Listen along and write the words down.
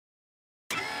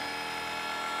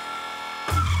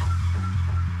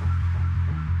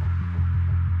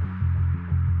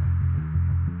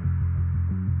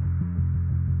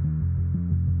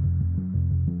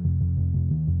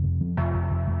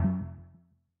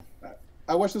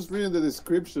I was just reading the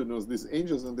description of these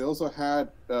angels, and they also had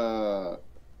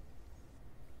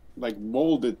like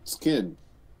molded skin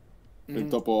on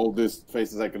top of all these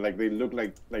faces, like they look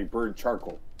like burnt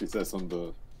charcoal. It says on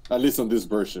the, at least on this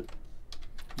version.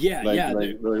 Yeah, like, yeah.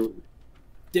 like,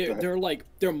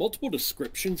 There are multiple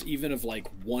descriptions, even of like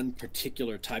one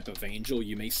particular type of angel.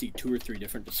 You may see 2 or 3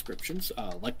 different descriptions,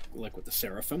 like with the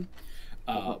seraphim,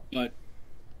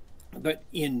 but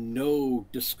in no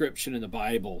description in the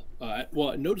Bible,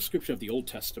 well, no description of the Old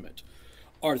Testament,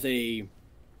 are they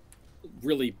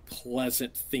really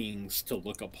pleasant things to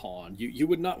look upon. You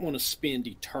would not want to spend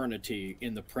eternity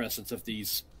in the presence of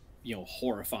these,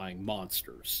 horrifying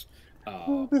monsters.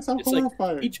 That's so It's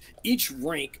horrifying. like each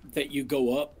rank that you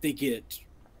go up, they get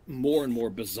more and more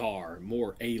bizarre,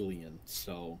 more alien.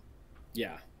 So,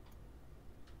 yeah.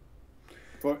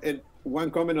 And one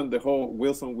comment on the whole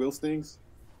Wheels on Wheels things.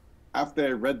 After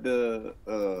I read the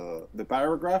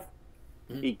paragraph,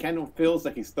 it kind of feels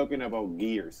like he's talking about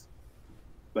gears,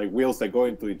 like wheels that go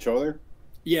into each other.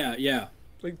 Yeah, yeah.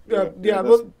 Like,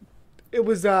 well, it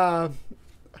was some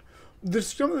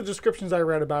of the descriptions I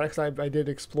read about it, because I did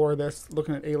explore this,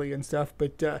 looking at alien stuff.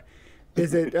 But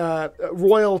is it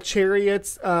royal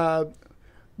chariots?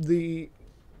 The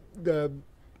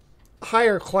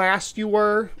higher class you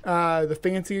were, the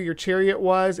fancier your chariot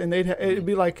was, and it'd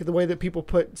be like the way that people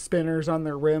put spinners on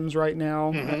their rims right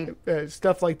now,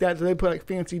 stuff like that. So they put like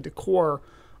fancy decor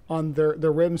on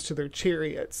the rims to their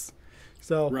chariots.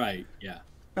 So right,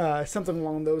 yeah, something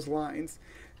along those lines.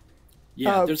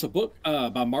 Yeah, there's a book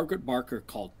by Margaret Barker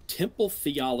called Temple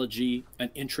Theology: An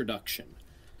Introduction.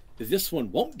 This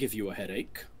one won't give you a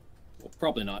headache. Well,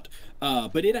 probably not.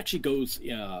 But it actually goes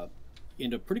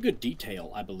into pretty good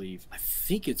detail, I believe. I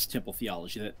think it's Temple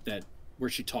Theology that where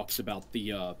she talks about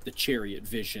the chariot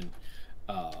vision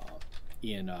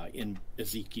in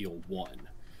Ezekiel 1.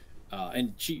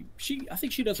 And she I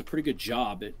think she does a pretty good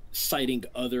job at citing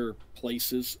other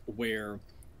places where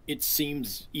it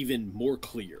seems even more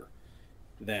clear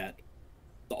that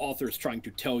the author is trying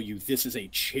to tell you this is a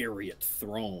chariot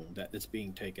throne that is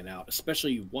being taken out.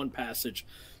 Especially one passage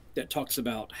that talks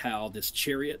about how this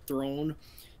chariot throne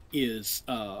is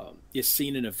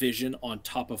seen in a vision on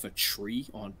top of a tree,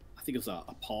 on I think it's a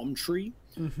palm tree.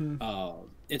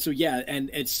 And so yeah,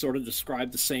 and it's sort of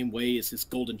described the same way as this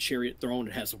golden chariot throne.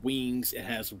 It has wings, it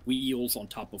has wheels on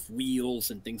top of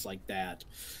wheels and things like that.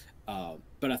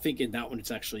 But I think in that one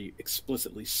it's actually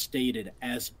explicitly stated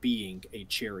as being a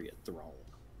chariot throne.